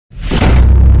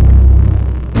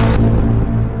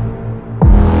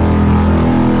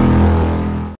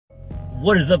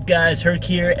What is up, guys? Herc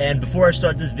here, and before I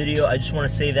start this video, I just want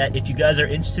to say that if you guys are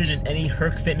interested in any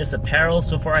Herc Fitness apparel,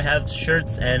 so far I have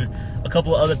shirts and a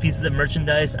couple of other pieces of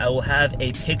merchandise. I will have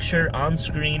a picture on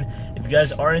screen. If you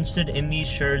guys are interested in these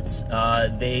shirts,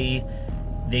 they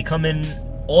come in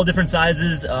all different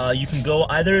sizes. You can go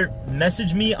either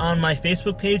message me on my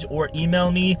Facebook page or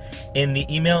email me in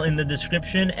the email in the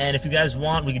description. And if you guys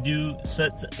want, we could do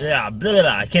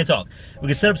I can't talk. We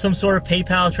could set up some sort of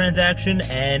PayPal transaction,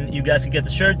 and you guys could get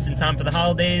the shirts in time for the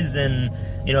holidays. And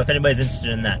you know, if anybody's interested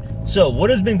in that. So,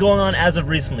 what has been going on as of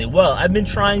recently? Well, I've been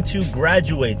trying to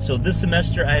graduate. So this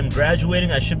semester I am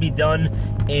graduating. I should be done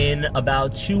in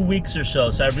about 2 weeks or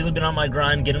so. So I've really been on my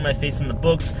grind, getting my face in the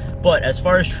books. But as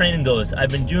far as training goes,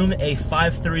 I've been doing a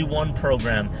 5-3-1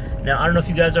 program. Now, I don't know if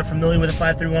you guys are familiar with a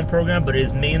 5-3-1 program, but it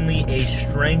is mainly a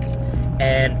strength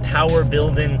and power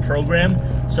building program.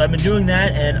 So I've been doing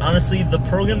that, and honestly, the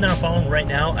program that I'm following right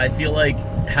now, I feel like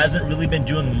hasn't really been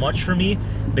doing much for me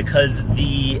because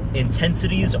the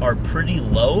intensities are pretty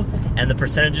low, and the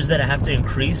percentages that I have to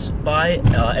increase by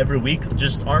every week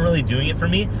just aren't really doing it for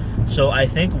me. So I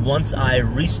think once I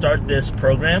restart this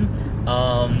program,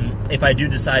 if I do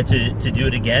decide to do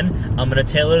it again, I'm going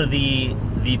to tailor the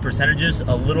percentages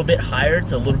a little bit higher,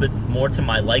 to a little bit more to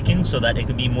my liking, so that it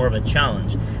can be more of a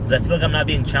challenge, because I feel like I'm not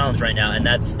being challenged right now, and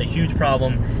that's a huge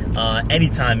problem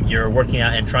anytime you're working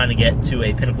out and trying to get to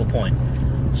a pinnacle point.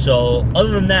 So other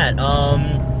than that,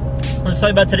 let's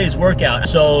talk about today's workout.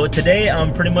 So today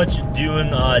I'm pretty much doing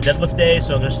deadlift day,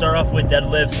 so I'm going to start off with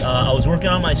deadlifts. I was working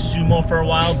on my sumo for a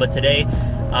while, but today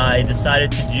I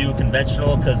decided to do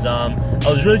conventional because I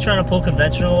was really trying to pull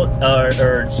conventional or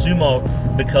sumo,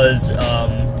 because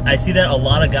I see that a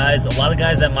lot of guys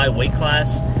at my weight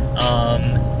class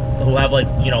who have, like,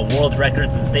 you know, world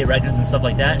records and state records and stuff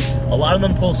like that, a lot of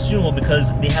them pull sumo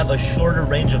because they have a shorter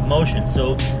range of motion,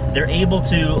 so they're able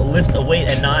to lift a weight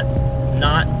and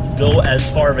not go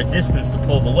as far of a distance to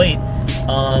pull the weight.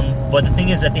 But the thing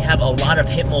is that they have a lot of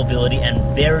hip mobility and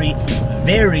very,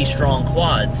 very strong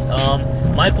quads.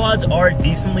 My quads are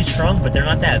decently strong, but they're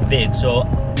not that big. So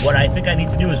what I think I need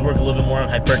to do is work a little bit more on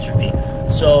hypertrophy.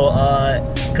 So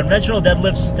conventional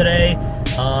deadlifts today.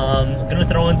 I'm gonna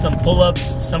throw in some pull-ups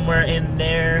somewhere in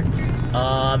there.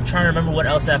 I'm trying to remember what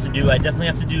else I have to do. I definitely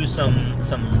have to do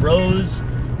some rows,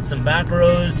 some back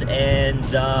rows,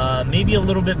 and maybe a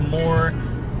little bit more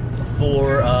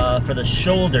for the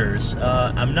shoulders.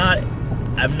 I'm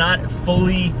not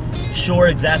fully sure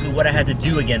exactly what I had to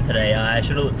do again today. I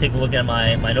should take a look at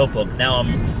my notebook. Now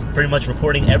I'm pretty much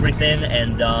recording everything,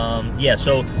 and yeah,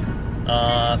 so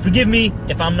forgive me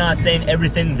if I'm not saying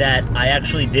everything that I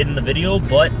actually did in the video,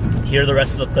 but here are the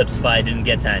rest of the clips if I didn't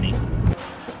get to any.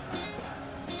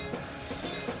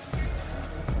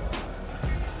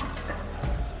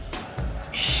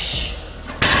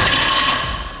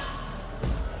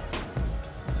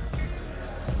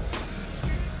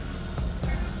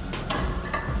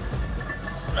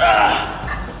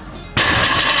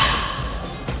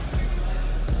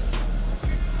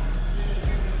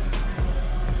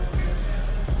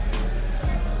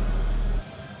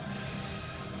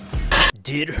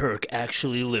 Did Herc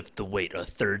actually lift the weight a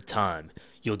third time?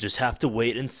 You'll just have to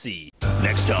wait and see.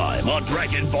 Next time on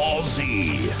Dragon Ball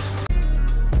Z.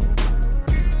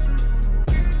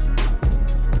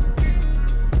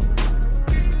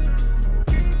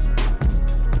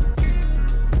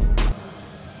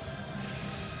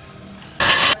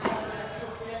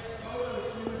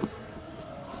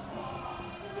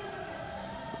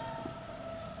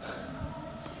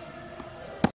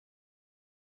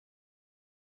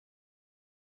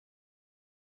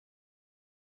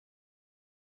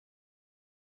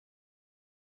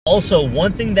 Also,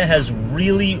 one thing that has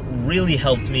really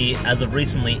helped me as of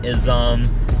recently is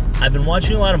I've been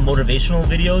watching a lot of motivational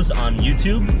videos on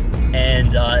YouTube,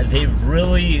 and they've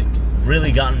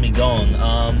really gotten me going.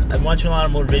 I'm watching a lot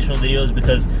of motivational videos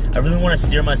because I really want to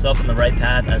steer myself in the right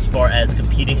path as far as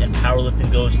competing and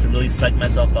powerlifting goes, to really psych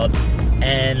myself up,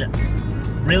 and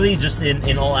really just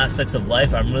in all aspects of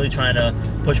life. I'm really trying to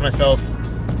push myself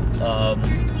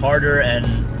harder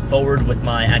and forward with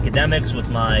my academics, with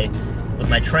my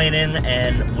training,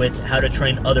 and with how to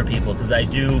train other people, because I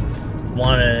do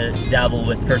want to dabble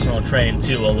with personal training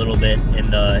too a little bit in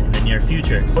the near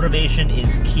future. Motivation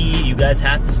is key. You guys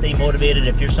have to stay motivated.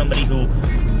 If you're somebody who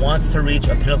wants to reach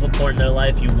a pinnacle point in their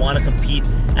life, you want to compete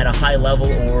at a high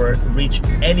level or reach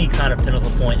any kind of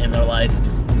pinnacle point in your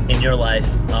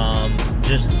life,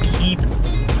 just keep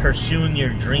pursuing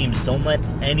your dreams. Don't let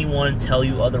anyone tell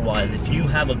you otherwise. If you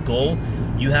have a goal,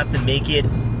 you have to make it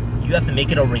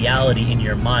a reality in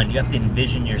your mind. You have to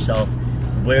envision yourself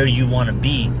where you want to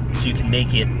be so you can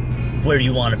make it where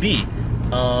you want to be.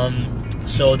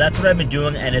 So that's what I've been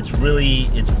doing, and it's really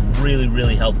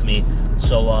helped me.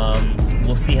 So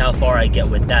we'll see how far I get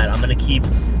with that. I'm gonna keep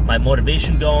my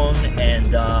motivation going, and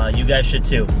you guys should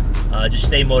too. Just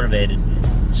stay motivated.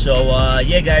 So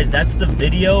yeah, guys, that's the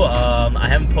video. I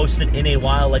haven't posted in a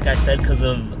while, like I said, because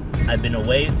I've been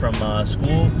away from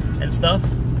school and stuff,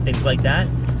 things like that.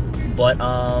 But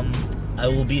I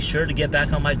will be sure to get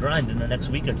back on my grind in the next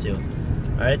week or two.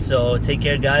 All right, so take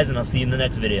care, guys, and I'll see you in the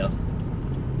next video.